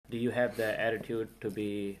do you have the attitude to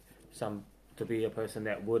be a person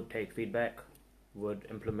that would take feedback, would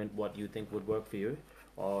implement what you think would work for you,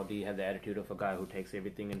 or do you have the attitude of a guy who takes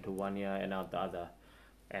everything into one ear and out the other?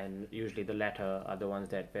 And usually the latter are the ones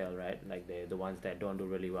that fail, right? Like they're the ones that don't do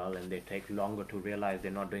really well, and they take longer to realize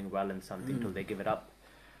they're not doing well in something till they give it up.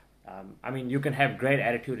 I mean, you can have great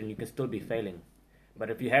attitude and you can still be failing, but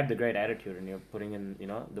if you have the great attitude and you're putting in,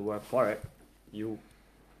 the work for it, you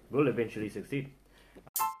will eventually succeed.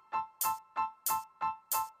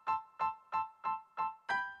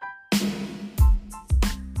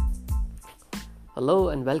 Hello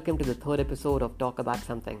and welcome to the third episode of Talk About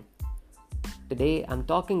Something. Today I'm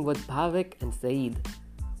talking with Bhavik and Saeed,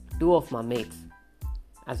 two of my mates.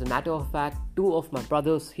 As a matter of fact, two of my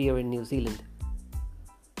brothers here in New Zealand.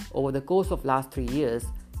 Over the course of last 3 years,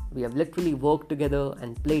 we have literally worked together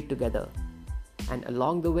and played together, and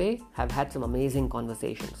along the way have had some amazing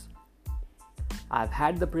conversations. I've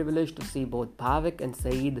had the privilege to see both Bhavik and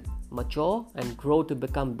Saeed mature and grow to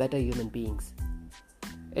become better human beings.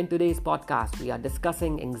 In today's podcast, we are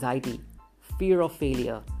discussing anxiety, fear of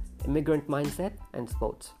failure, immigrant mindset, and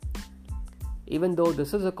sports. Even though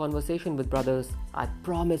this is a conversation with brothers, I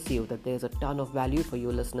promise you that there's a ton of value for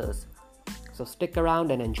you listeners. So stick around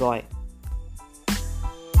and enjoy.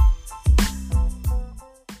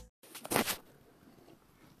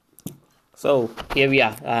 So here we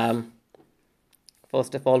are.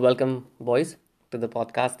 First of all, welcome, boys, to the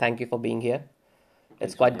podcast. Thank you for being here.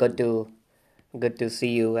 It's quite good to see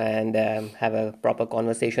you and have a proper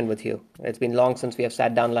conversation with you. It's been long since we have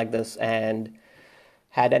sat down like this and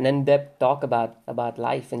had an in-depth talk about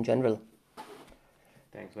life in general.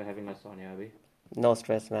 Thanks for having us on here, Abhi. No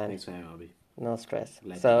stress, man. Thanks for having me. No stress.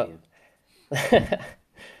 Glad to be here.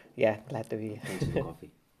 Yeah, glad to be here. Thanks for the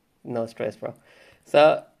coffee. No stress, bro.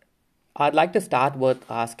 So I'd like to start with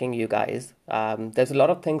asking you guys, there's a lot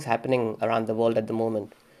of things happening around the world at the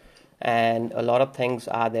moment. And a lot of things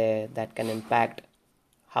are there that can impact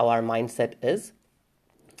how our mindset is.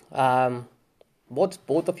 What's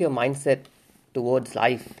both of your mindset towards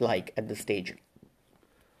life like at this stage?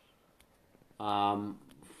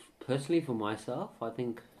 Personally, for myself, I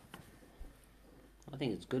think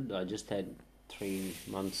it's good. I just had 3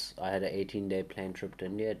 months. I had an 18-day plane trip to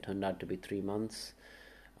India. It turned out to be 3 months.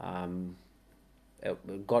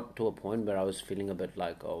 It got to a point where I was feeling a bit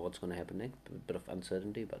like, oh, what's going to happen next? A bit of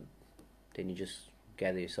uncertainty, but then you just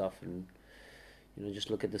gather yourself and just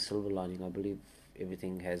look at the silver lining. I believe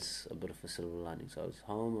everything has a bit of a silver lining. So I was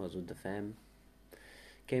home, I was with the fam,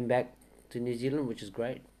 came back to New Zealand, which is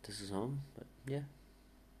great. This is home, but yeah,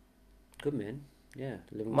 good, man. Yeah,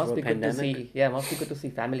 living Must through be a good pandemic. must be good to see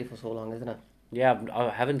family for so long, isn't it? Yeah,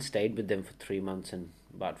 I haven't stayed with them for 3 months in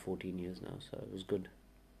about 14 years now, so it was good.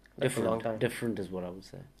 That's a long time. Different is what I would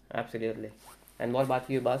say. Absolutely. And what about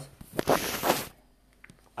you, Buzz?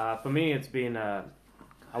 For me, it's been I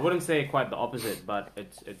wouldn't say quite the opposite, but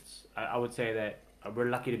I would say that we're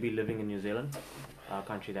lucky to be living in New Zealand, a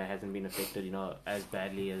country that hasn't been affected, as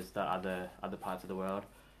badly as the other parts of the world.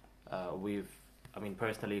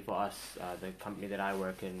 Personally for us, the company that I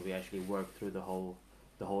work in, we actually worked through the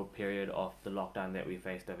whole period of the lockdown that we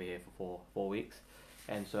faced over here for 4 weeks,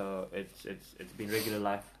 and so it's been regular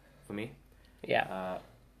life for me. Yeah.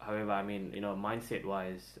 However,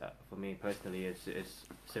 mindset-wise, for me personally, it's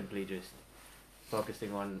simply just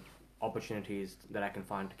focusing on opportunities that I can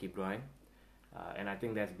find to keep growing, and I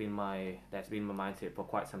think that's been my mindset for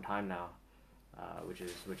quite some time now, which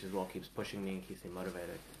is what keeps pushing me and keeps me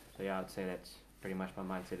motivated. So yeah, I'd say that's pretty much my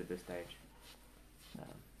mindset at this stage.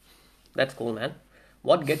 That's cool, man.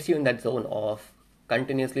 What gets you in that zone of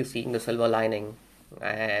continuously seeing the silver lining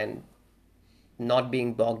and not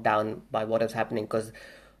being bogged down by what is happening? Because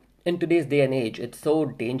in today's day and age, it's so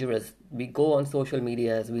dangerous. We go on social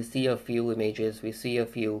medias, we see a few images, we see a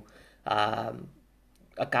few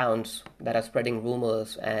accounts that are spreading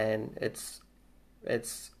rumors, and it's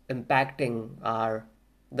impacting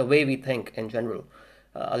the way we think in general.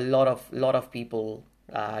 A lot of people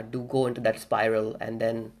do go into that spiral and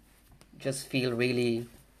then just feel really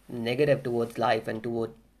negative towards life and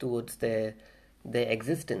towards their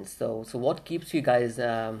existence. So what keeps you guys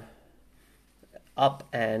up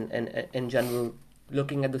and in general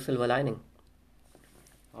looking at the silver lining?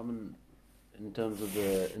 In terms of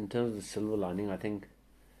the silver lining, I think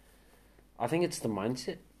it's the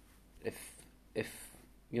mindset. If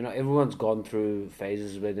everyone's gone through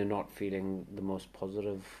phases where they're not feeling the most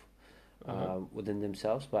positive within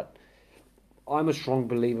themselves, but I'm a strong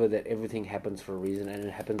believer that everything happens for a reason, and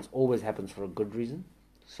it always happens for a good reason.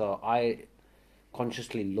 So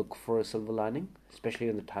consciously look for a silver lining, especially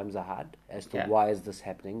in the times are hard, as to Yeah. why is this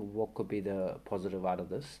happening, what could be the positive out of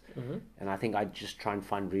this. Mm-hmm. And I think I just try and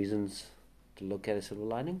find reasons to look at a silver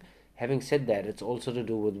lining. Having said that, it's also to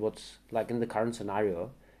do with what's, like in the current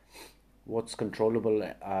scenario, what's controllable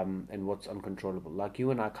and what's uncontrollable. Like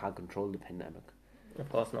you and I can't control the pandemic. Of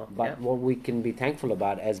course not. But Yeah. what we can be thankful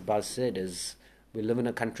about, as Buzz said, is we live in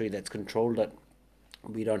a country that's controlled it.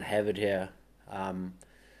 We don't have it here.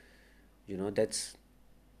 That's,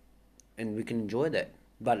 and we can enjoy that.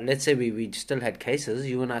 But let's say we still had cases,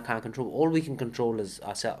 you and I can't control. All we can control is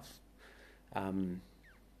ourselves.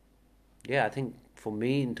 I think for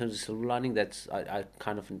me, in terms of silver lining, that's I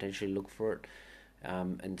kind of intentionally look for it,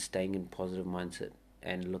 and staying in positive mindset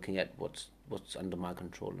and looking at what's under my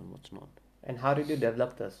control and what's not. And how did you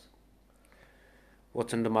develop this?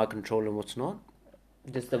 What's under my control and what's not?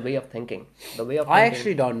 Just the way of thinking. The way of I thinking.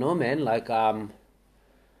 actually don't know, man. Like,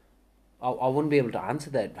 I wouldn't be able to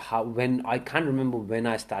answer that. I can't remember when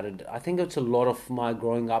I started. I think it's a lot of my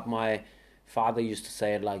growing up. My father used to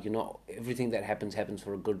say it like, everything that happens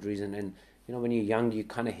for a good reason. And, when you're young, you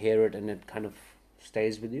kind of hear it and it kind of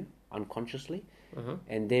stays with you unconsciously. Mm-hmm.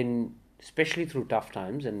 And then, especially through tough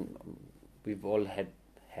times, and we've all had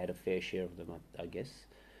a fair share of them, I guess.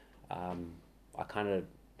 I kind of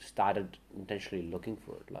started intentionally looking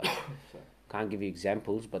for it. Like, can't give you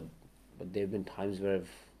examples, but there have been times where I've,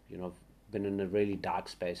 been in a really dark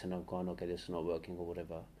space and I've gone, okay, this is not working or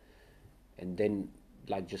whatever. And then,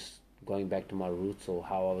 like, just going back to my roots or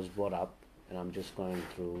how I was brought up, and I'm just going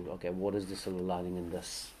through, okay, what is the silver lining in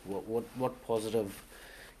this? What positive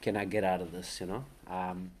can I get out of this, So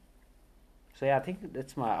yeah, I think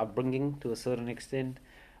that's my upbringing to a certain extent.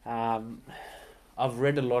 I've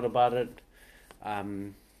read a lot about it.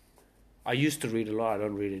 I used to read a lot. I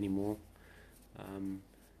don't read anymore.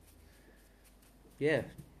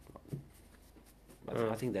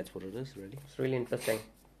 I think that's what it is, really. It's really interesting.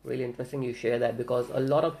 Really interesting you share that, because a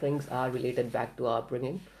lot of things are related back to our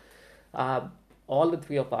upbringing. All the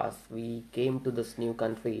three of us, we came to this new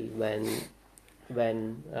country when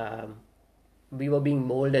we were being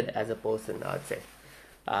molded as a person, I'd say.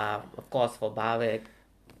 Of course, for Bhavik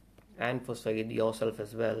and for Saeed, yourself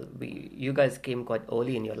as well, you guys came quite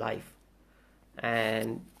early in your life.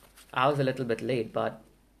 And I was a little bit late, but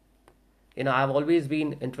I've always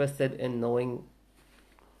been interested in knowing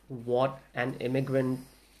what an immigrant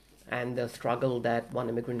and the struggle that one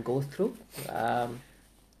immigrant goes through.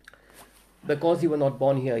 Because you were not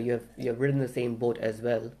born here, you've ridden the same boat as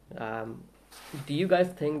well. Do you guys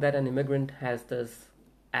think that an immigrant has this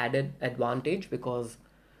added advantage because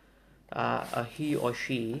he or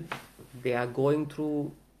she, they are going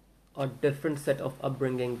through a different set of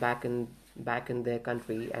upbringing back in their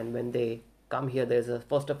country, and when they come here, there's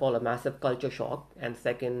first of all a massive culture shock, and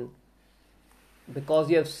second, because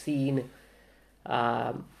you have seen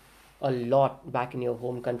a lot back in your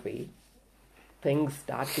home country, things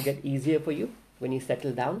start to get easier for you when you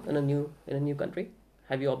settle down in a new country.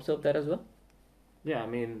 Have you observed that as well? Yeah, I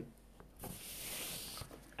mean,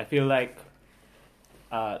 I feel like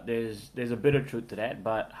there's a bit of truth to that,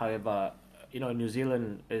 but however, New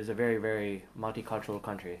Zealand is a very, very multicultural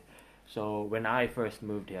country. So when I first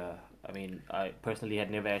moved here, I mean, I personally had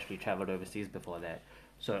never actually traveled overseas before that.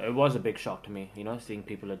 So it was a big shock to me, seeing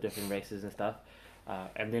people of different races and stuff.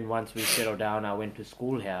 And then once we settled down, I went to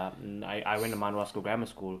school here. And I went to Mount Roscoe Grammar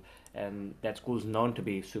School, and that school's known to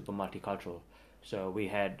be super multicultural. So we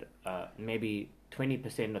had maybe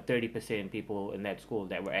 20% or 30% people in that school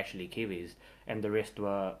that were actually Kiwis, and the rest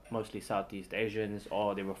were mostly Southeast Asians,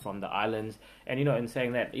 or they were from the islands. And in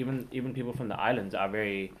saying that, even people from the islands are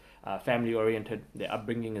very family oriented. Their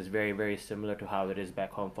upbringing is very, very similar to how it is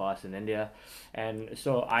back home for us in India. And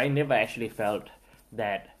so I never actually felt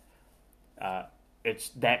that it's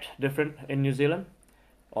that different in New Zealand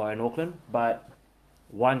or in Auckland. But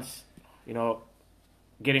once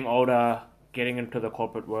getting older, getting into the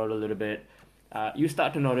corporate world a little bit, you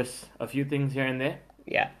start to notice a few things here and there.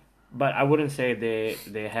 Yeah. But I wouldn't say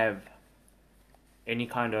they have any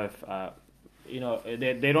kind of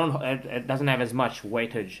they don't. It doesn't have as much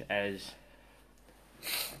weightage as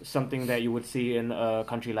something that you would see in a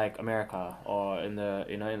country like America or in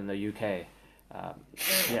the UK.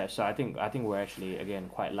 So I think we're actually again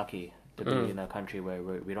quite lucky to be in a country where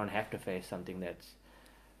we don't have to face something that's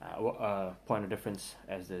a point of difference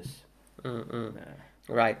as this.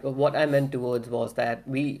 Right. What I meant towards was that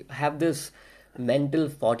we have this mental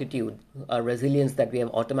fortitude, a resilience that we have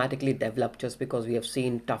automatically developed just because we have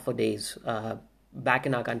seen tougher days back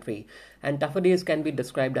in our country. And tougher days can be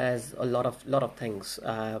described as a lot of things.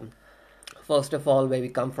 First of all, where we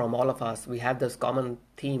come from, all of us, we have this common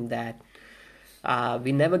theme that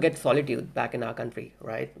we never get solitude back in our country,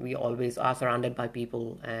 right? We always are surrounded by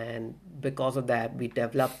people, and because of that, we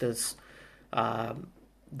develop um,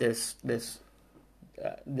 this this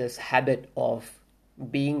this habit of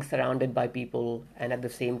being surrounded by people, and at the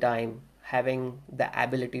same time having the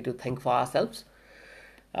ability to think for ourselves.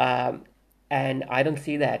 Um, and I don't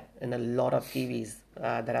see that in a lot of Kiwis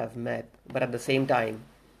that I've met. But at the same time,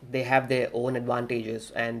 they have their own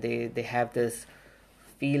advantages, and they have this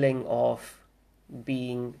feeling of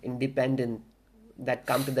being independent that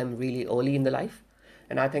come to them really early in the life.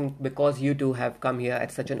 And I think because you two have come here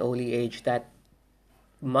at such an early age, that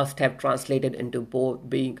must have translated into both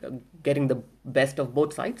being getting the best of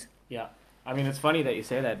both sides. Yeah, I mean, it's funny that you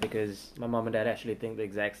say that because my mom and dad actually think the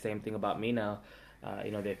exact same thing about me now.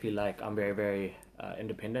 They feel like I'm very, very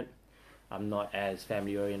independent. I'm not as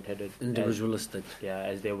family oriented, Individualistic.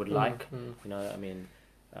 as they would like. I mean,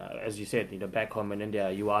 as you said, back home in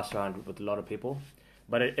India, you are surrounded with a lot of people,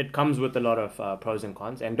 but it comes with a lot of pros and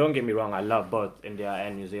cons. And don't get me wrong, I love both India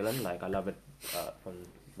and New Zealand. Like, I love it from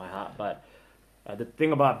my heart. But the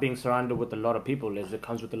thing about being surrounded with a lot of people is it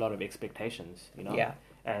comes with a lot of expectations. Yeah.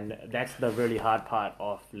 And that's the really hard part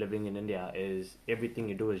of living in India is everything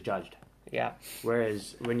you do is judged. Yeah.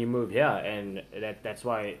 Whereas when you move here, and that's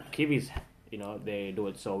why Kiwis, they do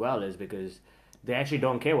it so well, is because they actually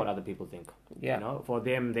don't care what other people think. Yeah. For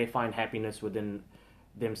them, they find happiness within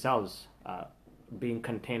themselves. Being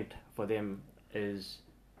content for them is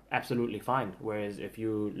absolutely fine. Whereas if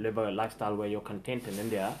you live a lifestyle where you're content in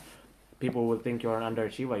India, people will think you're an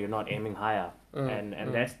underachiever. You're not aiming higher,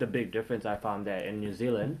 and that's the big difference I found there in New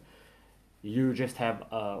Zealand. You just have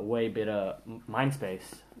a way better mind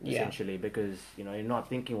space, essentially, because you're not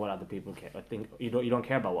thinking what other people care. You don't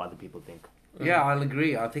care about what other people think. Yeah, I'll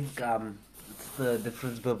agree. I think it's the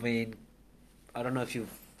difference between, I don't know if you've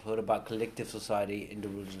heard about collective society,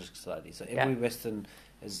 individualistic society. So every Western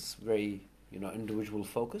is very, individual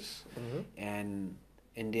focus, and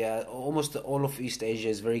India, almost all of East Asia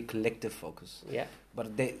is very collective focus. Yeah.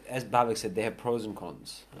 But they, as Bhavik said, they have pros and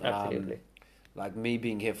cons. Absolutely. Like me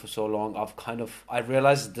being here for so long, I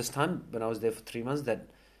realized this time when I was there for 3 months that,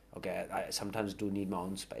 okay, I sometimes do need my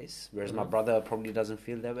own space. Whereas my brother probably doesn't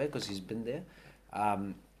feel that way because he's been there.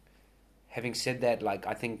 Having said that, like,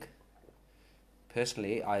 I think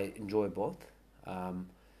personally I enjoy both.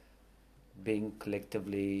 Being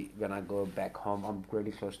collectively, when I go back home, I'm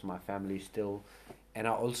really close to my family still. And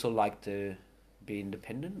I also like to be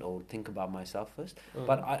independent or think about myself first.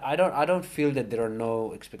 But I don't feel that there are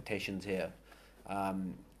no expectations here.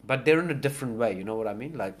 But they're in a different way, you know what I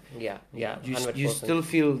mean? Like, Yeah. you still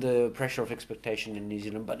feel the pressure of expectation in New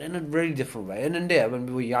Zealand, but in a very different way. And in India, when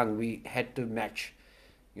we were young, we had to match,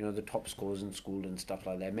 the top scores in school and stuff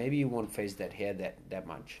like that. Maybe you won't face that here that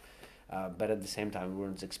much. But at the same time,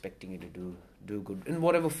 everyone's expecting you to do good in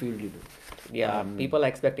whatever field you do. Yeah. People are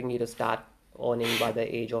expecting you to start earning by the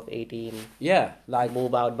age of 18. Yeah, like,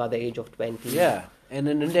 Move out by the age of 20. yeah. And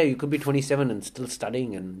in India, you could be 27 and still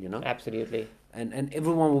studying, and Absolutely. and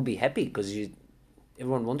everyone will be happy because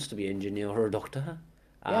everyone wants to be an engineer or a doctor.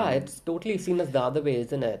 Yeah, it's totally seen as the other way,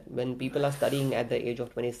 isn't it? When people are studying at the age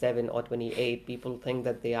of 27 or 28, people think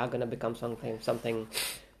that they are going to become something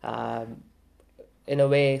in a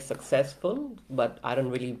way successful, but I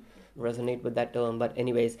don't really resonate with that term. But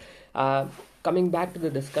anyways, coming back to the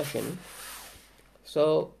discussion,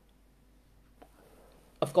 so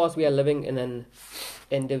of course we are living in an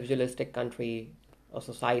individualistic country or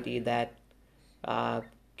society that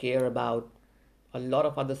care about a lot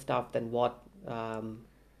of other stuff than what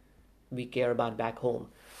we care about back home.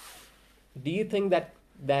 Do you think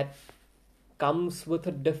that comes with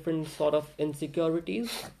a different sort of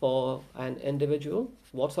insecurities for an individual?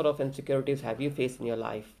 What sort of insecurities have you faced in your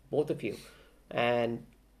life, both of you, and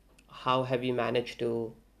how have you managed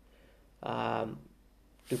to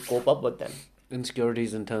cope up with them?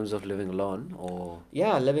 Insecurities in terms of living alone, or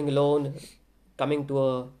Living alone, coming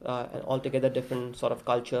to an altogether different sort of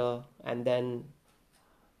culture, and then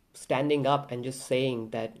standing up and just saying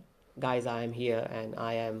that, guys, I am here and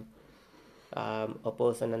I am a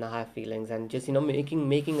person and I have feelings, and just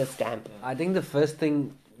making a stamp. I think the first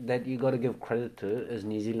thing that you got to give credit to is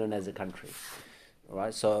New Zealand as a country,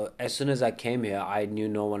 right? So as soon as I came here, I knew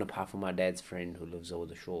no one apart from my dad's friend who lives over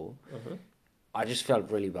the shore. I just felt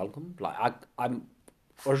really welcome. Like, I'm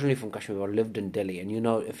originally from Kashmir, I lived in Delhi, and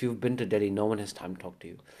if you've been to Delhi, no one has time to talk to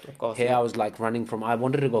you. Of course. Here I was like running I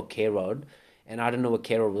wanted to go K Road, and I didn't know what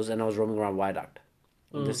K Road was, and I was roaming around Viaduct.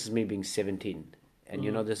 And this is me being 17. And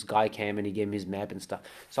this guy came and he gave me his map and stuff.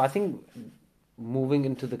 So I think moving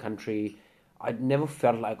into the country, I never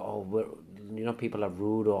felt like, people are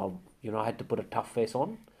rude, or I had to put a tough face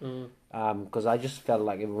on. Because I just felt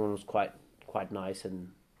like everyone was quite nice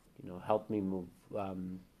and helped me move,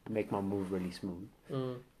 make my move really smooth.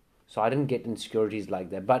 So I didn't get insecurities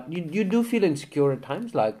like that. But you do feel insecure at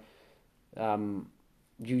times, like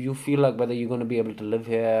you feel like whether you're going to be able to live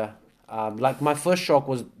here. Like my first shock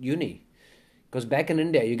was uni. Because back in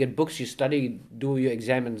India, you get books, you study, do your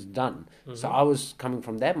exam, and it's done. So I was coming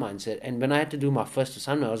from that mindset. And when I had to do my first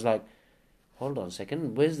assignment, I was like, hold on a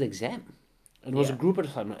second, where's the exam? It was a group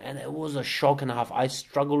assignment, and it was a shock and a half. I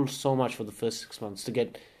struggled so much for the first 6 months to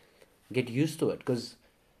get used to it. Because,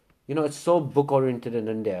 it's so book-oriented in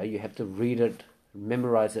India. You have to read it,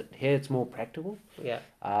 memorize it. Here, it's more practical. Yeah.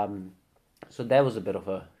 So that was a bit of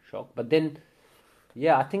a shock. But then,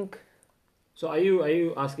 I think... So are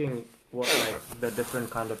you asking what, like, the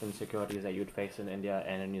different kind of insecurities that you'd face in India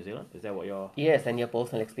and in New Zealand? Is that what you're... Yes, and your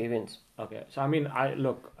personal experience. Okay. So, I mean,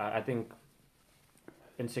 I think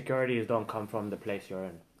insecurities don't come from the place you're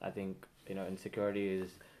in. I think, insecurity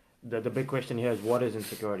is... The big question here is, what is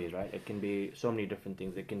insecurities, right? It can be so many different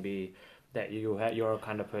things. It can be that you're a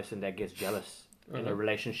kind of person that gets jealous in a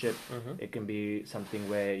relationship. It can be something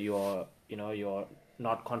where you're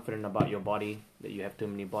not confident about your body, that you have too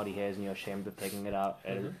many body hairs and you're ashamed of taking it out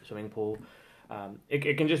at a swimming pool.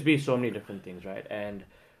 It can just be so many different things, right? And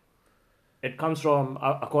it comes from,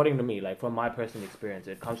 according to me, like from my personal experience,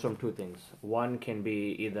 it comes from two things. One can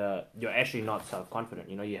be either you're actually not self-confident,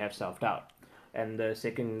 you have self-doubt. And the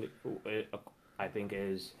second, I think,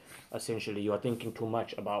 is essentially you're thinking too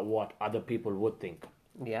much about what other people would think.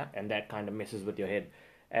 Yeah. And that kind of messes with your head.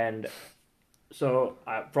 And so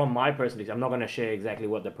from my personal experience, I'm not going to share exactly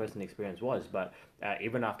what the personal experience was, but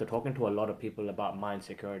even after talking to a lot of people about my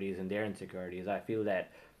insecurities and their insecurities, I feel that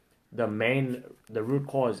the root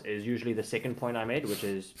cause is usually the second point I made, which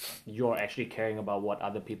is you're actually caring about what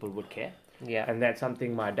other people would care. Yeah. And that's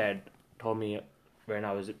something my dad told me when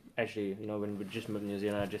I was actually, when we just moved to New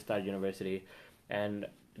Zealand, I just started university. And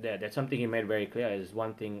that's something he made very clear, is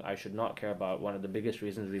one thing I should not care about. One of the biggest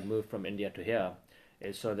reasons we moved from India to here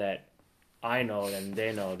is so that I know and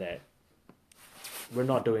they know that we're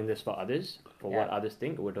not doing this for others, for what others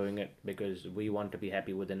think. We're doing it because we want to be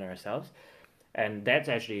happy within ourselves. And that's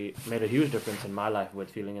actually made a huge difference in my life with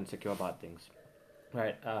feeling insecure about things.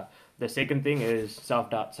 Right. The second thing is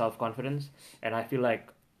self-doubt, self-confidence. And I feel like,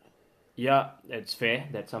 it's fair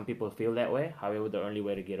that some people feel that way. However, the only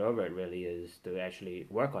way to get over it really is to actually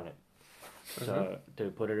work on it. So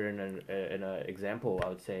to put it in an example, I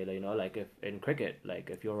would say, like if in cricket,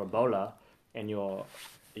 like if you're a bowler and you're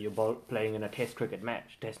playing in a test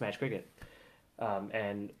match cricket,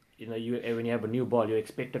 and when you have a new ball, you're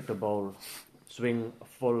expected to swing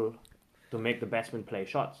full to make the batsman play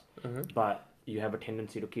shots, but you have a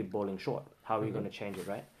tendency to keep bowling short. How are you going to change it,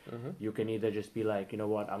 right? You can either just be like,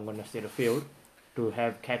 I'm going to set a field to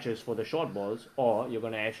have catches for the short balls, or you're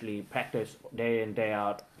going to actually practice day in, day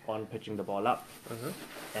out on pitching the ball up.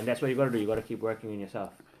 And that's what you got to do. You got to keep working on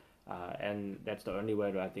yourself. And that's the only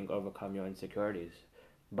way to, I think, overcome your insecurities.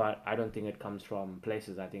 But I don't think it comes from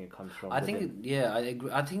places. I think it comes from within. I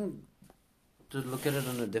agree. I think to look at it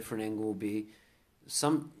on a different angle would be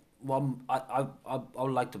I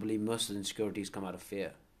would like to believe most of the insecurities come out of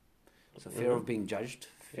fear. So fear of being judged,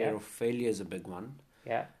 fear of failure is a big one.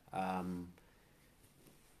 Yeah. And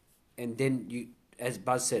then as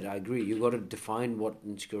Buzz said, I agree, you got to define what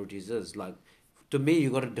insecurities is. Like, to me,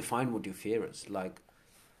 you got to define what your fear is. Like,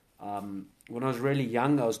 when I was really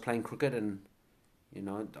young, I was playing cricket and,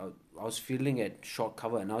 I was fielding at short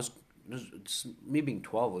cover, and it's me being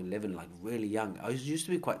 12 or 11, like really young. I used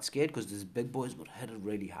to be quite scared because these big boys would hit it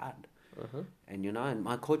really hard. And, and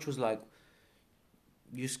my coach was like,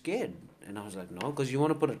 you scared? And I was like, no, because you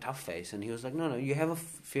want to put a tough face. And he was like, no, you have a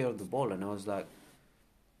fear of the ball. And I was like,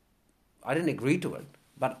 I didn't agree to it,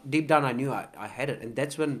 but deep down I knew I had it. And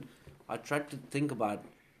that's when I tried to think about,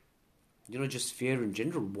 just fear in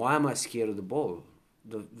general. Why am I scared of the ball?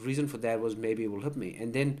 The reason for that was maybe it will hit me.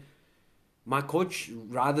 And then my coach,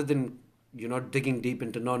 rather than, digging deep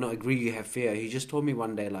into, no, I agree you have fear, he just told me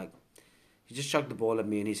one day, like, he just chucked the ball at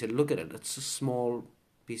me and he said, look at it, it's a small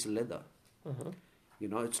piece of leather.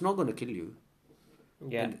 It's not going to kill you.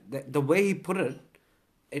 Yeah. And the way he put it,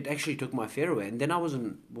 it actually took my fear away. And then I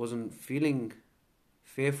wasn't feeling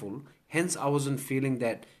fearful. Hence, I wasn't feeling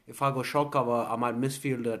that if I go short cover, I might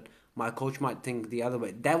misfield it. My coach might think the other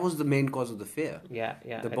way. That was the main cause of the fear. Yeah.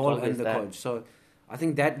 The ball and the coach. So I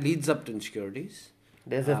think that leads up to insecurities.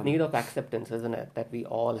 There's this need of acceptance, isn't it, that we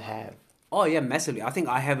all have? Oh, yeah, massively. I think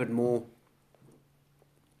I have it more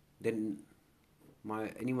than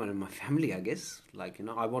anyone in my family, I guess. Like, you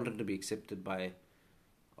know, I wanted to be accepted by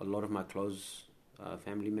a lot of my close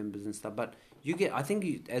family members and stuff. But I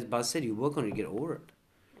think as Buzz said, you work on it, you get over it.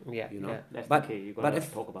 Yeah, You know, yeah. That's but the key. You gotta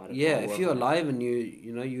if talk about it. yeah, or if work you're on it. alive and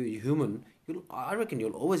you're human, I reckon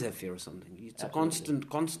you'll always have fear of something. It's Absolutely. a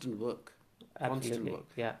constant work. Constant Absolutely. work.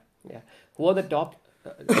 Yeah, yeah. Who are the top,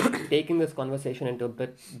 taking this conversation into a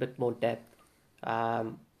bit more depth?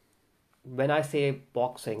 When I say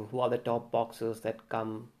boxing, who are the top boxers that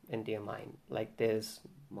come into your mind? Like there's,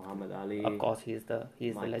 Muhammad Ali, of course, he's the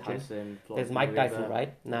Mike legend. Tyson, Floyd There's Mike Tyson, Mayweather.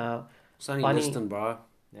 right? Now, Sonny Funny- Liston, bro.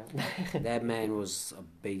 Yeah. That man was a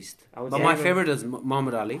beast. I would But say my even- favorite is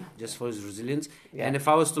Muhammad Ali, just for his resilience. Yeah. And if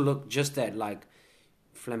I was to look just at like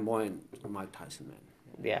flamboyant, Mike Tyson, man.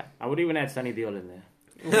 yeah, I would even add Sunny Deol in there.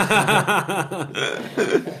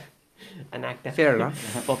 an actor. Fair enough.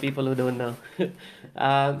 For people who don't know.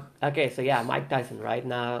 Okay, so yeah, Mike Tyson, right?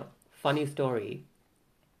 Now, funny story.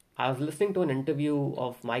 I was listening to an interview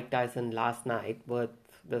of Mike Tyson last night with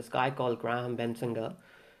this guy called Graham Bensinger.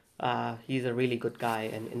 He's a really good guy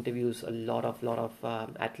and interviews a lot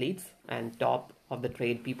of athletes and top of the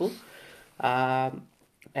trade people.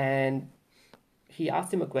 And he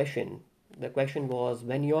asked him a question. The question was,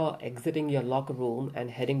 when you're exiting your locker room and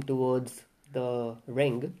heading towards the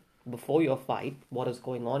ring before your fight, what is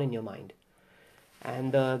going on in your mind?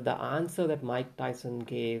 And the answer that Mike Tyson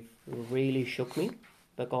gave really shook me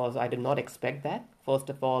because I did not expect that. First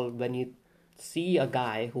of all, when you see a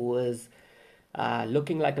guy who is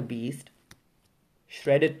looking like a beast,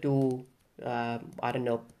 shredded to,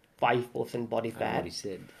 5% body What fat, he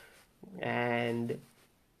said. and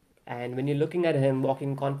when you're looking at him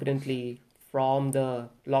walking confidently from the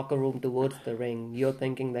locker room towards the ring, you're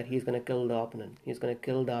thinking that he's going to kill the opponent. He's going to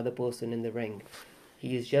kill the other person in the ring.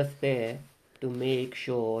 He's just there to make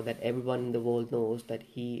sure that everyone in the world knows that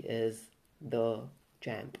he is the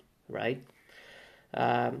champ, right?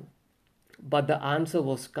 But the answer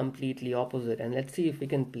was completely opposite. And let's see if we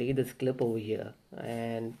can play this clip over here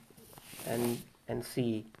and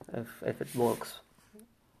see if it works.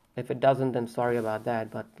 If it doesn't, then sorry about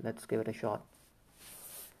that, but let's give it a shot.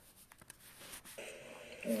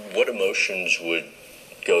 What emotions would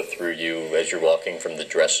go through you as you're walking from the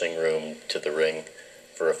dressing room to the ring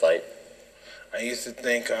for a fight? I used to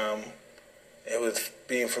think it was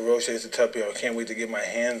being ferocious. I used to tell people, I can't wait to get my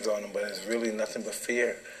hands on them, but it's really nothing but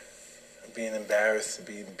fear. Being embarrassed,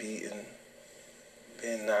 being beaten,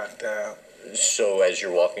 being knocked out. So as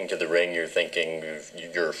you're walking to the ring, you're thinking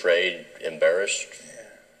you're afraid, embarrassed? Yeah.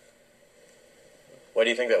 Why do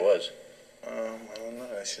you think that was? I don't know.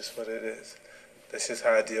 That's just what it is. That's just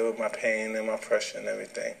how I deal with my pain and my pressure and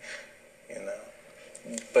everything, you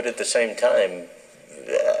know. But at the same time,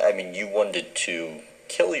 I mean, you wanted to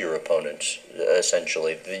kill your opponents,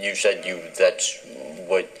 essentially. You said that's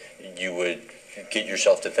what you would get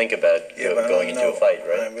yourself to think about But I going don't into know. a fight, I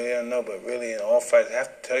right? really don't know, but really in all fights, I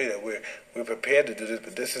have to tell you that we're prepared to do this,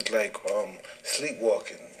 but this is like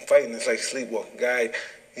sleepwalking. Fighting is like sleepwalking. Guy,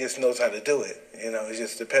 he just knows how to do it. You know, it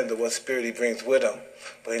just depends on what spirit he brings with him,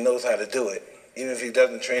 but he knows how to do it. Even if he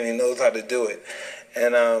doesn't train, he knows how to do it.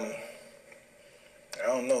 And I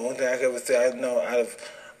don't know. One thing I could ever say, I know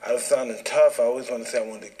out of sounding tough, I always want to say I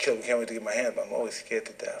wanted to kill. Can't wait to get my hands, but I'm always scared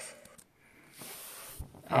to death.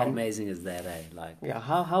 How amazing is that, eh? Like, Yeah,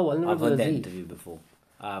 how I've vulnerable heard is that he? interview before.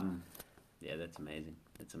 Yeah, that's amazing.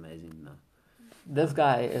 That's amazing. No. This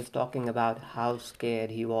guy is talking about how scared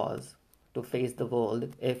he was to face the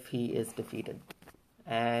world if he is defeated.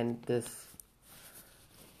 And this,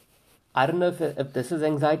 I don't know if this is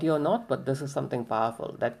anxiety or not, but this is something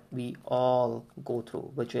powerful that we all go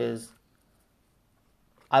through, which is,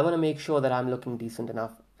 I want to make sure that I'm looking decent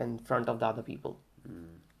enough in front of the other people.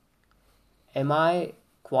 Am I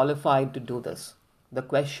qualified to do this? The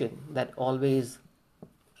question that always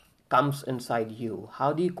comes inside you.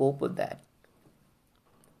 How do you cope with that?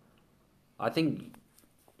 I think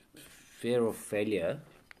fear of failure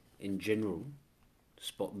in general,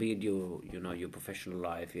 be it your professional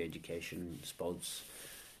life, your education, sports,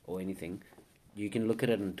 or anything, you can look at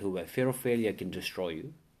it in two ways. Fear of failure can destroy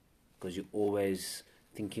you because you're always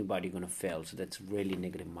thinking about you're going to fail. So that's really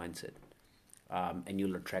negative mindset, and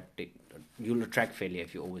you'll attract failure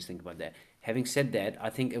if you always think about that. Having said that, I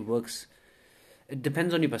think it works. It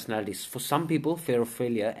depends on your personalities. For some people, fear of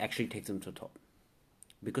failure actually takes them to the top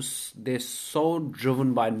because they're so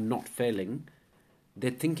driven by not failing.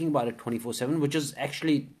 They're thinking about it 24/7, which is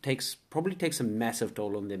actually probably takes a massive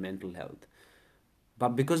toll on their mental health. But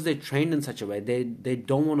because they're trained in such a way, they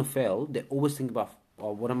don't want to fail. They always think about,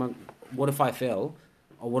 what if I fail?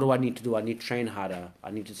 Or what do I need to do? I need to train harder.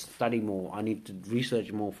 I need to study more. I need to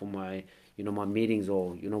research more for my, my meetings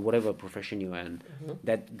or, whatever profession you're in,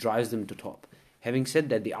 that drives them to top. Having said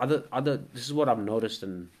that, the other this is what I've noticed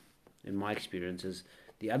in my experience is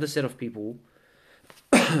the other set of people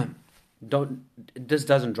this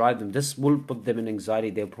doesn't drive them. This will put them in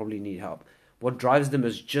anxiety. They'll probably need help. What drives them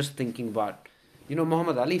is just thinking about,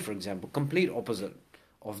 Muhammad Ali, for example, complete opposite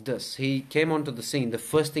of this. He came onto the scene. The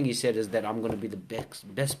first thing he said is that I'm going to be the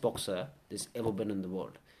best boxer there's ever been in the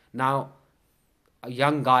world. Now, a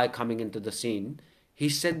young guy coming into the scene, he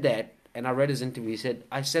said that, and I read his interview. He said,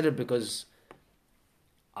 I said it because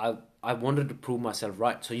I wanted to prove myself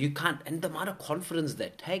right. So you can't, and the amount of confidence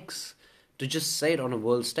that takes to just say it on a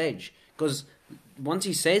world stage. Because once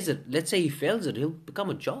he says it, let's say he fails it, he'll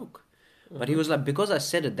become a joke. But he was like, because I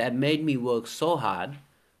said it, that made me work so hard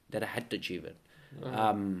that I had to achieve it.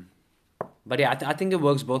 But yeah, I think it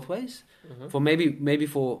works both ways. For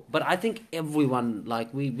but I think everyone,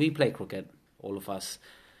 like we play cricket, all of us.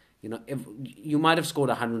 If you might have scored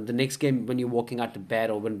 100. The next game, when you're walking out to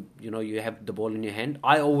bat or when you have the ball in your hand,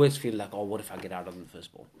 I always feel like, oh, what if I get out on the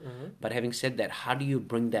first ball? But having said that, how do you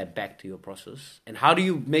bring that back to your process, and how do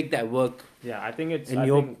you make that work? Yeah, I think it's in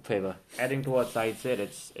your favor. Adding to what Saeed said,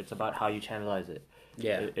 it's about how you channelize it.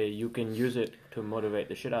 Yeah, you can use it to motivate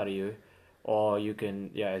the shit out of you, or you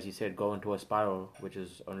can, as you said, go into a spiral which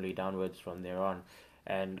is only downwards from there on,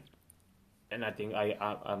 and I think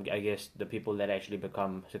I guess the people that actually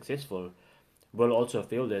become successful will also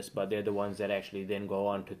feel this, but they're the ones that actually then go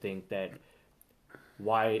on to think that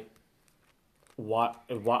how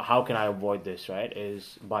can I avoid this, right?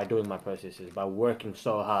 Is by doing my processes, by working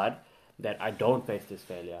so hard that I don't face this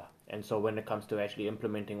failure. And so when it comes to actually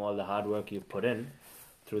implementing all the hard work you put in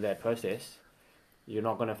through that process, you're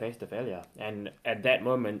not going to face the failure. And at that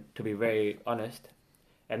moment, to be very honest,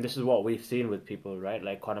 and this is what we've seen with people, right?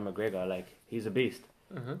 Like Conor McGregor, like he's a beast.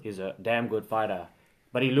 He's a damn good fighter,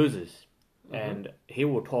 but he loses. And he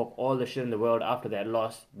will talk all the shit in the world after that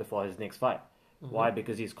loss before his next fight. Why?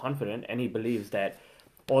 Because he's confident and he believes that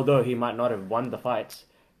although he might not have won the fights,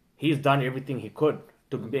 he's done everything he could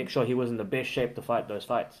to make sure he was in the best shape to fight those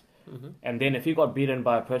fights. And then if he got beaten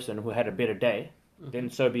by a person who had a better day, then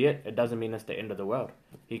so be it. It doesn't mean it's the end of the world.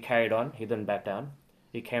 He carried on. He didn't back down.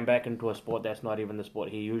 He came back into a sport that's not even the sport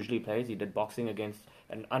he usually plays. He did boxing against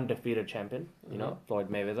an undefeated champion, Floyd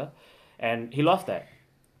Mayweather. And he lost that.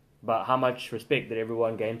 But how much respect did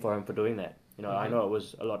everyone gain for him for doing that? I know it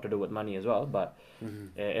was a lot to do with money as well, but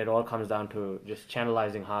it all comes down to just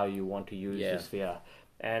channelizing how you want to use this fear.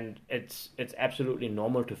 And it's absolutely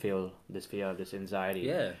normal to feel this fear, this anxiety.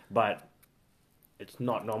 Yeah. But it's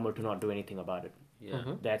not normal to not do anything about it. Yeah.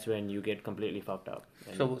 That's when you get completely fucked up.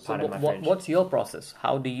 And So what's your process?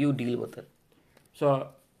 How do you deal with it? So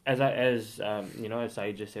as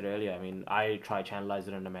I just said earlier, I mean, I try channelize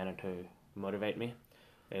it in a manner to motivate me.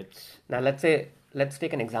 Now let's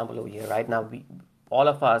take an example over here. Right now, all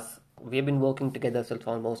of us, we've been working together since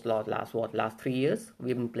almost last 3 years.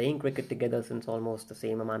 We've been playing cricket together since almost the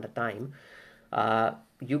same amount of time.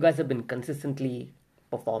 You guys have been consistently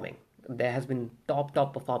performing. There has been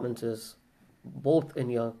top performances, both in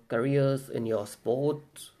your careers, in your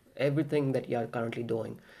sports, everything that you are currently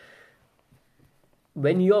doing.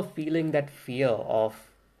 When you're feeling that fear of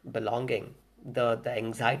belonging, the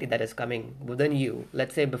anxiety that is coming within you,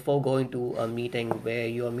 let's say before going to a meeting where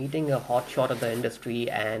you're meeting a hot shot of the industry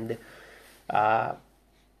and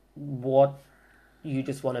what you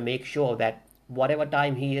just want to make sure that whatever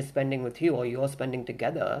time he is spending with you or you're spending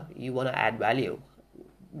together, you want to add value.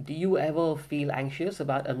 Do you ever feel anxious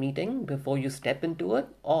about a meeting before you step into it?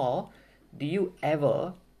 Or do you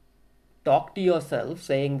ever talk to yourself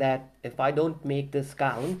saying that if I don't make this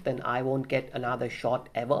count, then I won't get another shot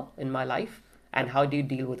ever in my life? And how do you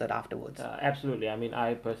deal with it afterwards? Absolutely. I mean,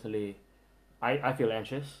 I personally, I feel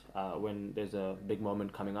anxious when there's a big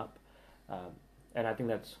moment coming up. And I think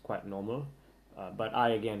that's quite normal. But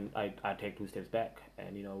I take 2 steps back.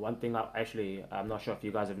 And, one thing I'm not sure if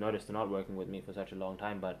you guys have noticed, they're not working with me for such a long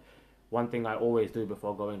time, but one thing I always do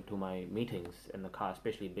before going to my meetings in the car,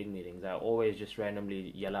 especially big meetings, I always just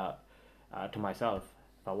randomly yell out to myself,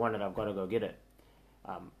 if I want it, I've got to go get it.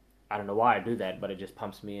 I don't know why I do that, but it just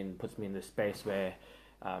pumps me and puts me in this space where,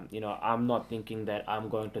 I'm not thinking that I'm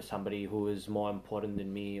going to somebody who is more important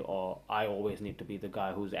than me, or I always need to be the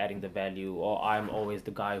guy who's adding the value, or I'm always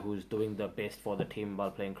the guy who's doing the best for the team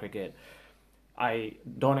while playing cricket. I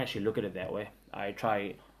don't actually look at it that way. I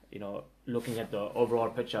try, looking at the overall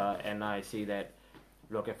picture, and I see that,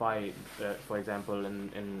 look, if I, for example,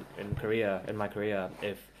 in my career,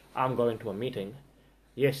 if I'm going to a meeting,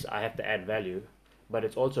 yes, I have to add value, but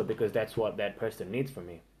it's also because that's what that person needs from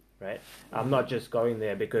me, right? I'm not just going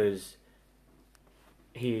there because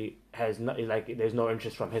he has no, like, there's no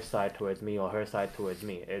interest from his side towards me or her side towards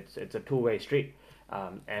me. It's a two-way street,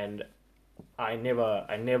 and I never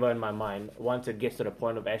in my mind, once it gets to the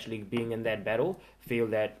point of actually being in that battle, feel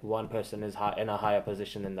that one person is in a higher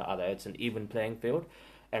position than the other. It's an even playing field,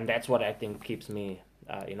 and that's what I think keeps me,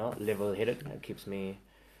 level-headed. It keeps me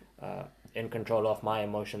in control of my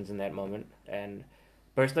emotions in that moment. And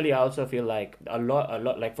personally, I also feel like a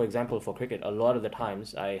lot, like for example, for cricket, a lot of the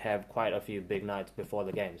times I have quite a few big nights before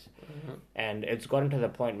the games, and it's gotten to the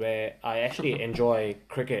point where I actually enjoy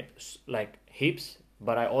cricket like heaps,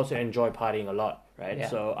 but I also enjoy partying a lot, right? Yeah,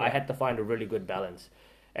 So I yeah. had to find a really good balance.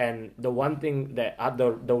 And the one thing that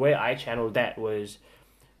the way I channeled that was,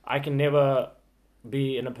 I can never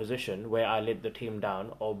be in a position where I let the team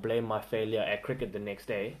down or blame my failure at cricket the next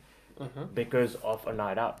day because of a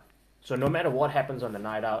night out. So no matter what happens on the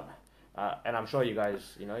night out, and I'm sure you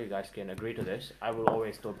guys can agree to this, I will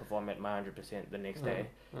always still perform at my 100% the next day.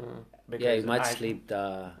 Yeah, you might sleep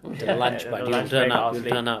till lunch, but you'll turn break, I'll up. You'll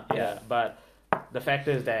sleep. turn up. Yeah, but the fact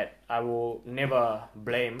is that I will never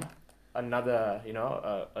blame another,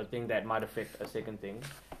 a thing that might affect a second thing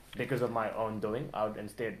because of my own doing. I would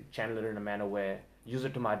instead channel it in a manner where use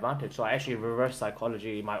it to my advantage. So I actually reverse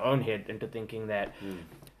psychology in my own head into thinking that,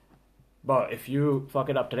 but if you fuck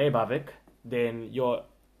it up today, Bhavik, then you're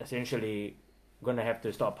essentially gonna have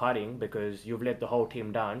to stop partying because you've let the whole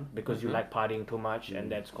team down because you like partying too much,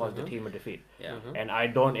 and that's caused the team a defeat. Yeah. And I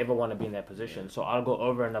don't ever want to be in that position, so I'll go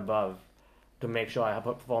over and above to make sure I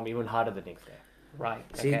perform even harder the next day. Right.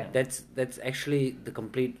 See, Okay. that's actually the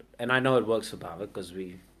complete, and I know it works for Bhavik because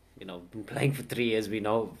we, been playing for 3 years. We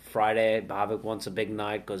know Friday Bhavik wants a big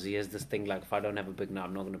night because he has this thing like, if I don't have a big night,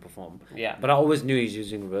 I'm not going to perform. Yeah. But I always knew he's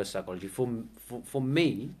using reverse psychology. For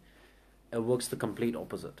me, it works the complete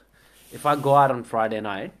opposite. If I go out on Friday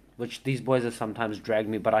night, which these boys have sometimes dragged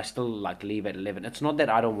me, but I still like leave at 11. It's not that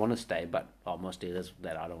I don't want to stay, but mostly it is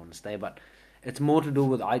that I don't want to stay, but it's more to do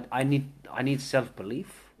with I need self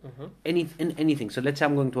belief. In anything. So let's say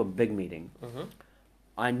I'm going to a big meeting.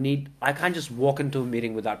 I can't just walk into a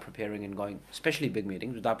meeting without preparing and going, especially big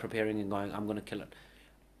meetings, without preparing and going, I'm going to kill it.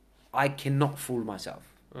 I cannot fool myself,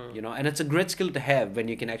 and it's a great skill to have when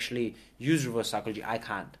you can actually use reverse psychology. I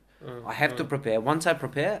can't. I have to prepare. Once I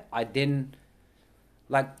prepare, I then,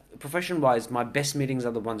 like profession wise, my best meetings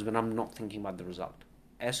are the ones when I'm not thinking about the result.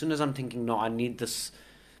 As soon as I'm thinking, no, I need this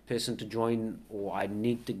person to join, or I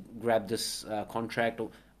need to grab this contract,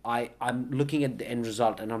 or I'm looking at the end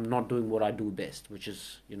result and I'm not doing what I do best, which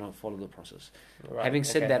is, follow the process. Right, Having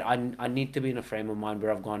said okay. that, I need to be in a frame of mind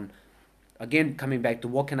where I've gone, again, coming back to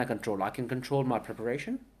what can I control? I can control my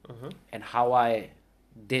preparation and how I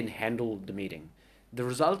then handle the meeting. The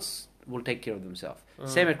results will take care of themselves.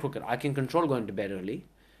 Same at cricket. I can control going to bed early.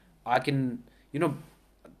 I can,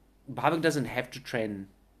 Bhavik doesn't have to train.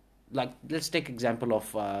 Like, let's take example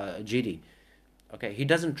of GD. Okay, he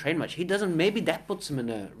doesn't train much. Maybe that puts him in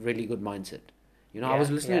a really good mindset. I was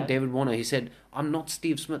listening to David Warner. He said, I'm not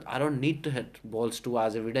Steve Smith. I don't need to hit balls 2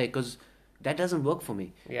 hours every day because that doesn't work for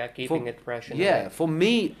me. Yeah, keeping it fresh. In a Yeah, way. for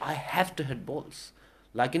me, I have to hit balls.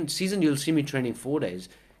 Like in season, you'll see me training 4 days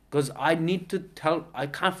because I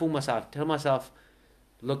can't fool myself. Tell myself,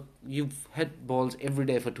 look, you've hit balls every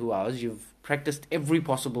day for 2 hours. You've practiced every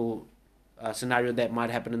possible scenario that might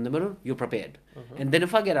happen in the middle. You're prepared. And then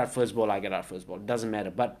if I get out first ball, I get out first ball. It doesn't matter.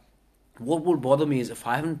 But what will bother me is if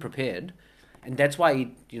I haven't prepared, and that's why,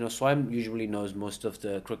 Swam usually knows most of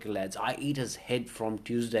the cricket lads. I eat his head from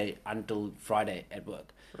Tuesday until Friday at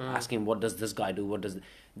work. Asking him, what does this guy do?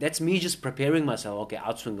 That's me just preparing myself. Okay,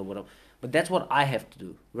 outswing or whatever. But that's what I have to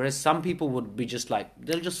do. Whereas some people would be just like,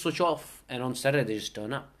 they'll just switch off and on Saturday they just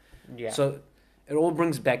turn up. Yeah. So it all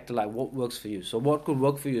brings back to like what works for you. So what could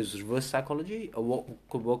work for you is reverse psychology, or what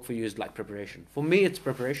could work for you is like preparation. For me, it's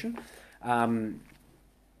preparation.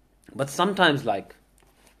 But sometimes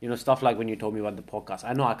stuff like when you told me about the podcast,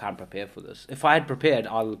 I know I can't prepare for this. If I had prepared,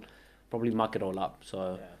 I'll probably muck it all up.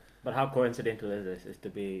 So Yeah. But how coincidental is this? Is to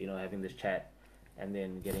be, having this chat and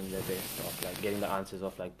then getting the best of, getting the answers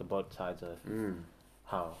of, the both sides of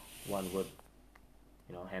how one would,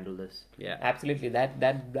 handle this. yeah. Absolutely.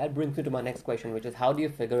 That brings me to my next question, which is, how do you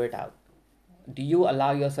figure it out? Do you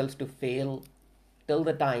allow yourselves to fail till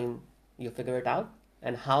the time you figure it out?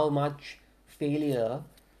 And how much failure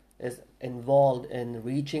is involved in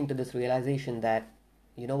reaching to this realization that,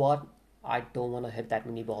 you know what, I don't want to hit that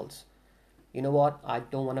many balls. You know what, I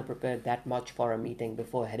don't want to prepare that much for a meeting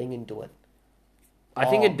before heading into it. I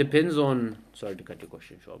think it depends on. Sorry to cut your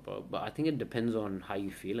question short, bro, but I think it depends on how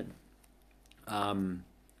you're feeling.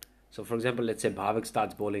 So, for example, let's say Bhavik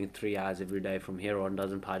starts bowling 3 hours every day from here on,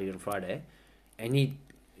 doesn't party on Friday, and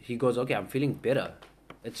he goes, okay, I'm feeling better,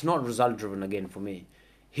 It's not result driven again for me.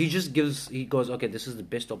 He goes, okay, this is the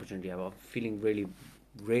best opportunity I have. I'm feeling really,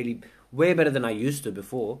 really way better than I used to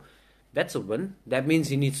before. That's a win. That means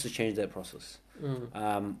he needs to change that process.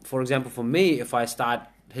 For example, for me, if I start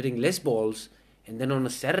hitting less balls and then on a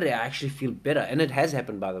Saturday I actually feel better, and it has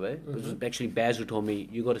happened, by the way. It was actually Baz who told me,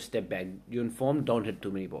 you got to step back. You're informed, don't hit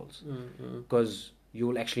too many balls because you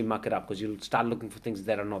will actually muck it up because you'll start looking for things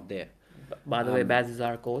that are not there. By the way, Baz is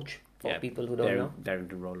our coach, for people who don't know.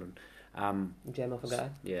 Darrington Rowland. Gem of a guy.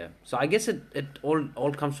 Yeah. So I guess it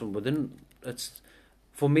all comes from within.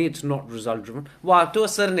 For me, it's not result driven. Well, to a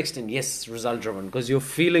certain extent, yes, result driven, because you're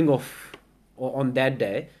feeling off on that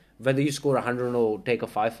day, whether you score 100 or take a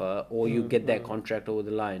fifer or you get that contract over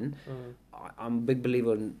the line. I'm a big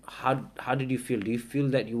believer in how did you feel? Do you feel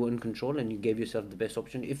that you were in control and you gave yourself the best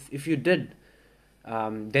option? If you did,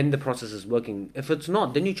 then the process is working. If it's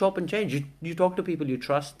not, then you chop and change. You talk to people you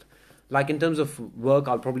trust. Like in terms of work,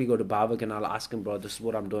 I'll probably go to Bhavik and I'll ask him, bro, this is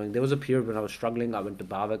what I'm doing. There was a period when I was struggling. I went to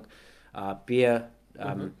Bhavik, Pierre,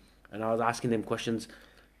 and I was asking them questions.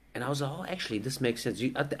 And I was like, oh, actually, this makes sense.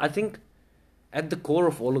 I think at the core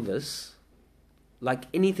of all of this, like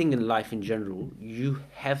anything in life in general, you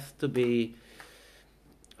have to be...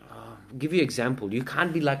 give you an example. You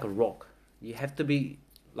can't be like a rock. You have to be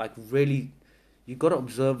like really... You got to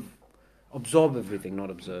absorb everything, not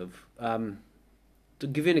observe. To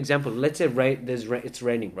give you an example, let's say it's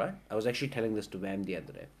raining, right? I was actually telling this to Vam the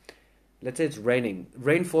other day. Let's say it's raining.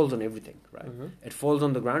 Rain falls on everything, right? It falls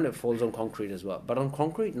on the ground, it falls on concrete as well. But on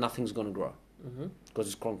concrete, nothing's going to grow because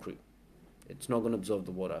it's concrete. It's not going to absorb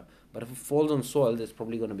the water. But if it falls on soil, there's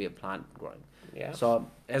probably going to be a plant growing. Yeah. So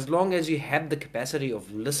as long as you have the capacity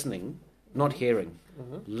of listening, not hearing,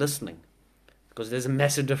 listening, because there's a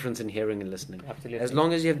massive difference in hearing and listening. Absolutely. As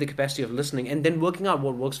long as you have the capacity of listening and then working out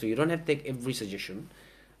what works for you, you don't have to take every suggestion.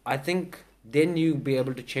 I think then you'll be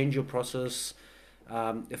able to change your process.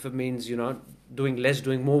 If it means, doing less,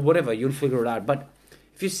 doing more, whatever, you'll figure it out. But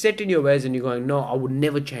if you set in your ways and you're going, no, I would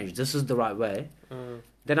never change, this is the right way,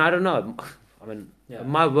 then I don't know. I mean,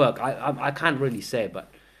 my work, I can't really say, but...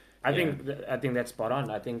 I think that's spot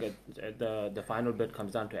on. I think the final bit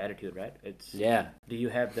comes down to attitude, right? Do you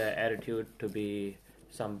have the attitude to be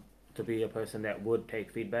a person that would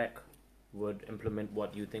take feedback, would implement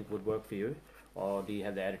what you think would work for you, or do you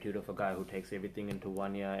have the attitude of a guy who takes everything into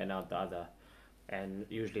one ear and out the other? And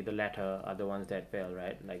usually the latter are the ones that fail,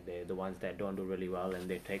 right? Like they're the ones that don't do really well, and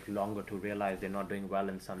they take longer to realize they're not doing well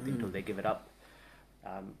in something till they give it up.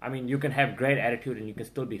 I mean, you can have great attitude and you can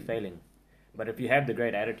still be failing. But if you have the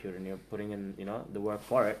great attitude and you're putting in, the work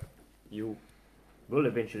for it, you will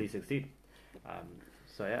eventually succeed.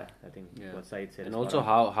 So I think what Saeed said. And also,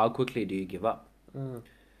 how quickly do you give up?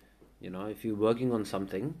 If you're working on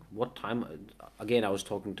something, what time? Again, I was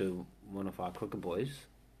talking to one of our cricket boys,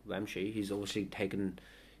 Vamshi. He's obviously taken,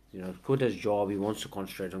 quit his job. He wants to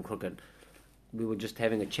concentrate on cricket. We were just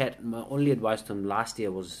having a chat. My only advice to him last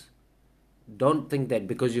year was, don't think that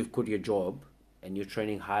because you've quit your job and you're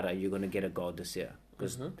training harder, you're going to get a go this year.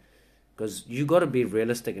 Because you got to be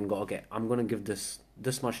realistic and go, okay, I'm going to give this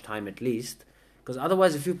much time at least. Because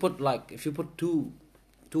otherwise, if you put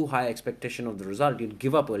too high expectation of the result, you'll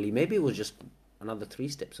give up early. Maybe it was just another 3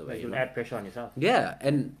 steps away. You'll add pressure on yourself. Yeah,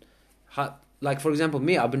 and for example,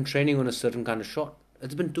 me, I've been training on a certain kind of shot.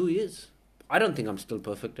 It's been 2 years. I don't think I'm still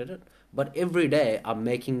perfect at it, but every day I'm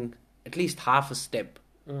making at least half a step,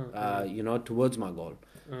 towards my goal.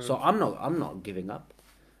 So I'm not giving up.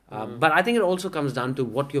 But I think it also comes down to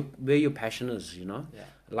where your passion is.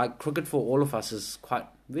 Like cricket for all of us is quite.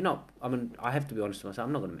 I have to be honest with myself.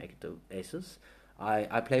 I'm not going to make it to Aces.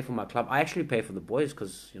 I play for my club. I actually play for the boys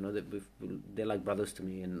because they're like brothers to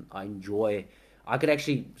me, and I enjoy. I could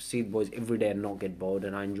actually see the boys every day and not get bored,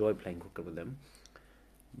 and I enjoy playing cricket with them.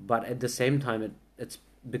 But at the same time, it's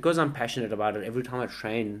because I'm passionate about it. Every time I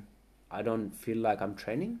train, I don't feel like I'm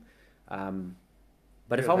training.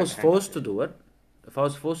 But if I was forced to do it,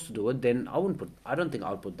 then I don't think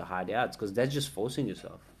I'll put the hard yards because that's just forcing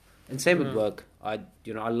yourself. And same with work. I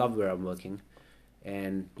love where I'm working.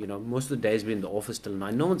 And, most of the days we're in the office till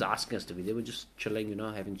 9. No one's asking us to be. They were just chilling,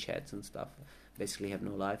 having chats and stuff. Basically have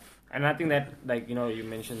no life. And I think that, you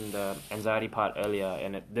mentioned the anxiety part earlier,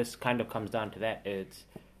 and this kind of comes down to that. It's,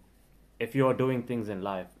 if you're doing things in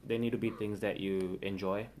life, they need to be things that you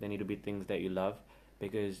enjoy. They need to be things that you love.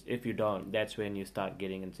 Because if you don't, that's when you start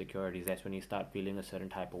getting insecurities. That's when you start feeling a certain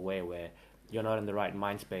type of way where you're not in the right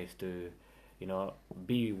mind space to,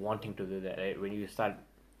 be wanting to do that. Right? When you start,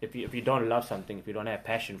 if you don't love something, if you don't have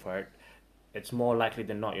passion for it, it's more likely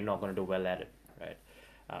than not you're not going to do well at it, right?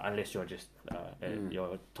 Unless you're just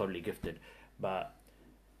you're totally gifted. But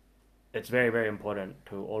it's very, very important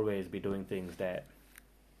to always be doing things that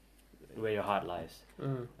where your heart lies,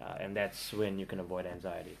 and that's when you can avoid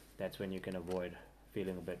anxiety. That's when you can avoid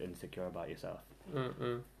feeling a bit insecure about yourself.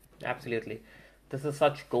 Absolutely. This is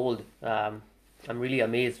such gold. I'm really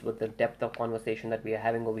amazed with the depth of conversation that we are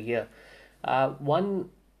having over here. One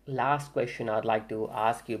last question I'd like to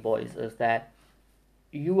ask you boys is that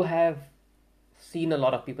you have seen a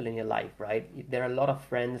lot of people in your life, right? There are a lot of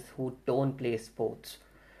friends who don't play sports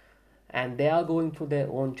and they are going through their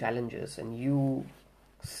own challenges, and you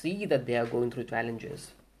see that they are going through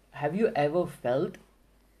challenges. Have you ever felt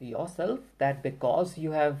yourself that because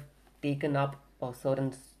you have taken up a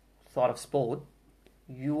certain sort of sport,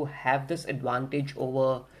 you have this advantage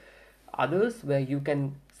over others where you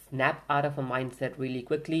can snap out of a mindset really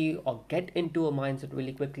quickly or get into a mindset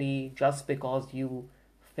really quickly just because you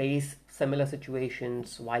face similar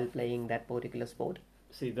situations while playing that particular sport?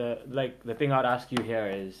 See, the thing I'd ask you here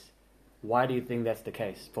is, why do you think that's the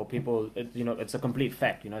case? For people, it's a complete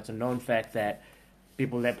fact. It's a known fact that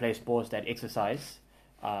people that play sports, that exercise,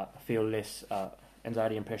 feel less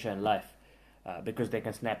anxiety and pressure in life because they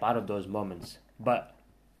can snap out of those moments. But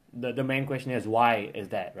the main question is, why is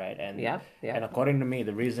that, right? And and according to me,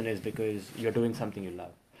 the reason is because you're doing something you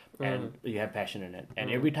love and you have passion in it.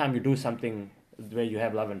 And every time you do something where you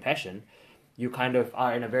have love and passion, you kind of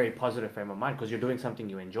are in a very positive frame of mind because you're doing something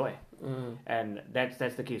you enjoy. And that's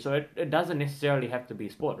the key. So it doesn't necessarily have to be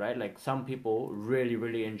sport, right? Like some people really,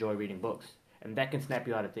 really enjoy reading books, and that can snap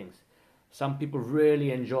you out of things. Some people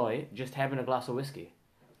really enjoy just having a glass of whiskey,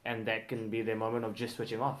 and that can be their moment of just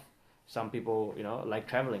switching off. Some people, like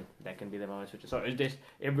traveling, that can be their moment of switching. So it's just,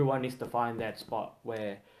 everyone needs to find that spot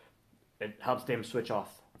where it helps them switch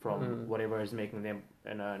off from whatever is making them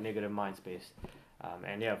in a negative mind space.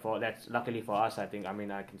 Luckily for us, I think,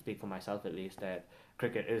 I can speak for myself at least, that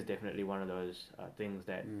cricket is definitely one of those things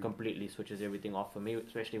that completely switches everything off for me,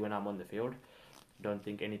 especially when I'm on the field. Don't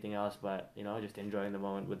think anything else but, just enjoying the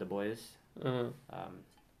moment with the boys. Yeah,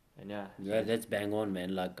 that's bang on,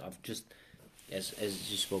 man. Like, I've just, as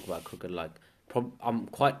you spoke about cricket, like, I'm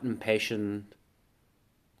quite impatient,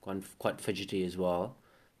 quite fidgety as well.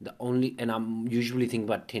 And I'm usually thinking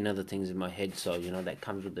about 10 other things in my head, so, that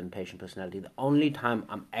comes with the impatient personality. The only time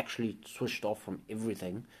I'm actually switched off from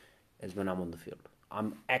everything is when I'm on the field.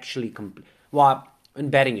 I'm actually in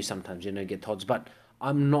batting you sometimes, get thoughts, but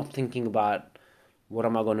I'm not thinking about what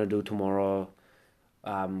am I going to do tomorrow,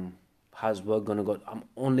 how's work going to go. I'm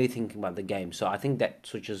only thinking about the game. So I think that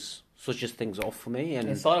switches things off for me. And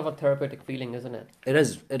it's sort of a therapeutic feeling, isn't it? It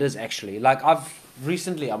is actually. Like, I'm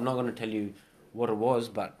not going to tell you what it was,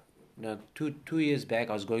 but 2 years back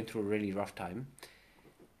I was going through a really rough time,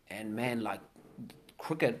 and man, like,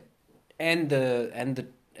 cricket and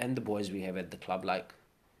the boys we have at the club, like,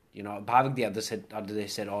 Bhavik the other said,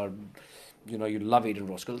 oh, you love Eden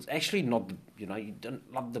Roskill. It's actually not you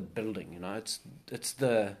don't love the building, it's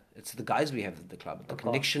the guys we have at the club, the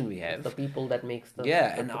connection we have, the people that makes the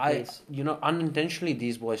place. Unintentionally,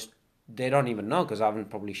 these boys, they don't even know, because I haven't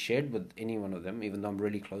probably shared with any one of them, even though I'm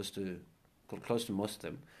really close to most of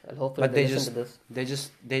them. And hopefully they listen to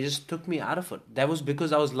this. They just took me out of it. That was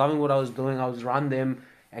because I was loving what I was doing. I was around them,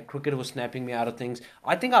 and cricket was snapping me out of things.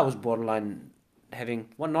 I think I was borderline having,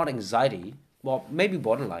 not anxiety, maybe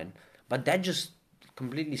borderline, but that just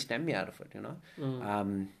completely snapped me out of it,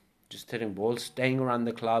 just hitting balls, staying around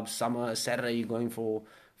the club. Saturday you're going for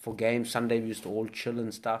games. Sunday we used to all chill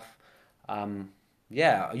and stuff.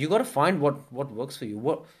 You got to find what works for you.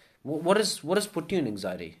 What has put you in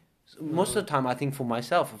anxiety? Most of the time, I think for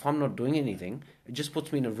myself, if I'm not doing anything, it just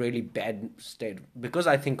puts me in a really bad state. Because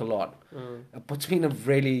I think a lot, it puts me in a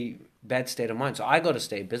really bad state of mind. So I got to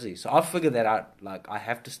stay busy. So I'll figure that out. Like, I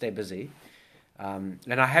have to stay busy. And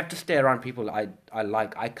I have to stay around people I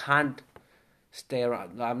like. I can't stay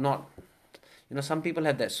around. I'm not... some people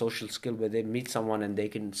have that social skill where they meet someone and they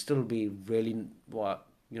can still be really...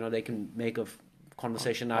 they can make a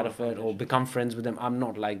conversation out of it or become friends with them. I'm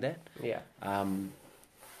not like that.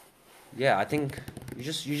 I think you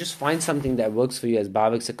just find something that works for you, as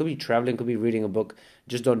Bhavik said. Could be traveling, could be reading a book.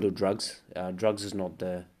 Just don't do drugs. Drugs is not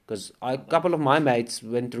the... Because a couple of my mates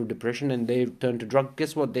went through depression and they turned to drugs.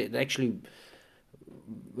 Guess what? They actually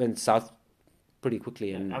went south pretty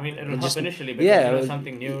quickly. And it'll help initially because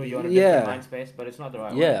something new, you're in a different mind space, but it's not the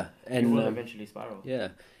right way. And you will eventually spiral. Yeah.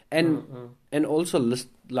 And also,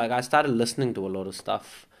 I started listening to a lot of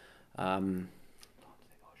stuff.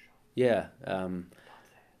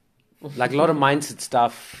 Like a lot of mindset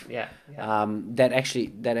stuff. That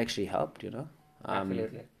actually helped,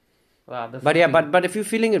 Absolutely. Wow, but if you're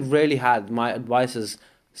feeling it really hard, my advice is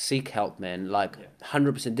seek help, man. Like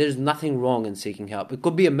 100%. There's nothing wrong in seeking help. It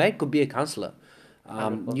could be a mate, could be a counselor.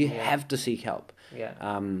 You have to seek help.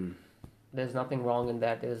 Yeah. There's nothing wrong in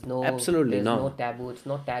that. There's no no taboo. It's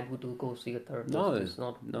not taboo to go see a therapist. No, it's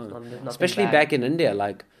not. There's nothing especially bad. back in India,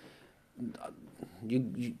 like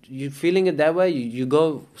you feeling it that way, you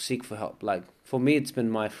go seek for help. Like for me, it's been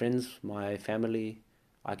my friends, my family.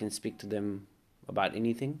 I can speak to them about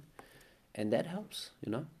anything, and that helps,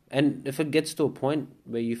 you know. And if it gets to a point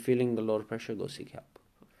where you're feeling a lot of pressure, go seek help.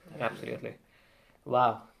 Absolutely.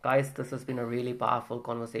 Wow, guys, this has been a really powerful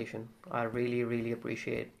conversation. I really, really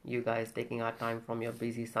appreciate you guys taking our time from your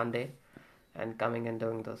busy Sunday and coming and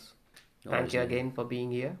doing this. Thank you again for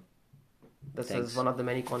being here. This is one of the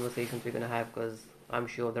many conversations we're going to have, because I'm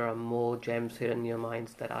sure there are more gems hidden in your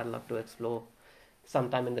minds that I'd love to explore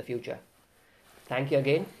sometime in the future. Thank you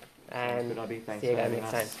again, and Thanks, Abhi. Thanks see you for guys having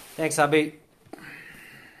next us. time. Thanks, Abhi.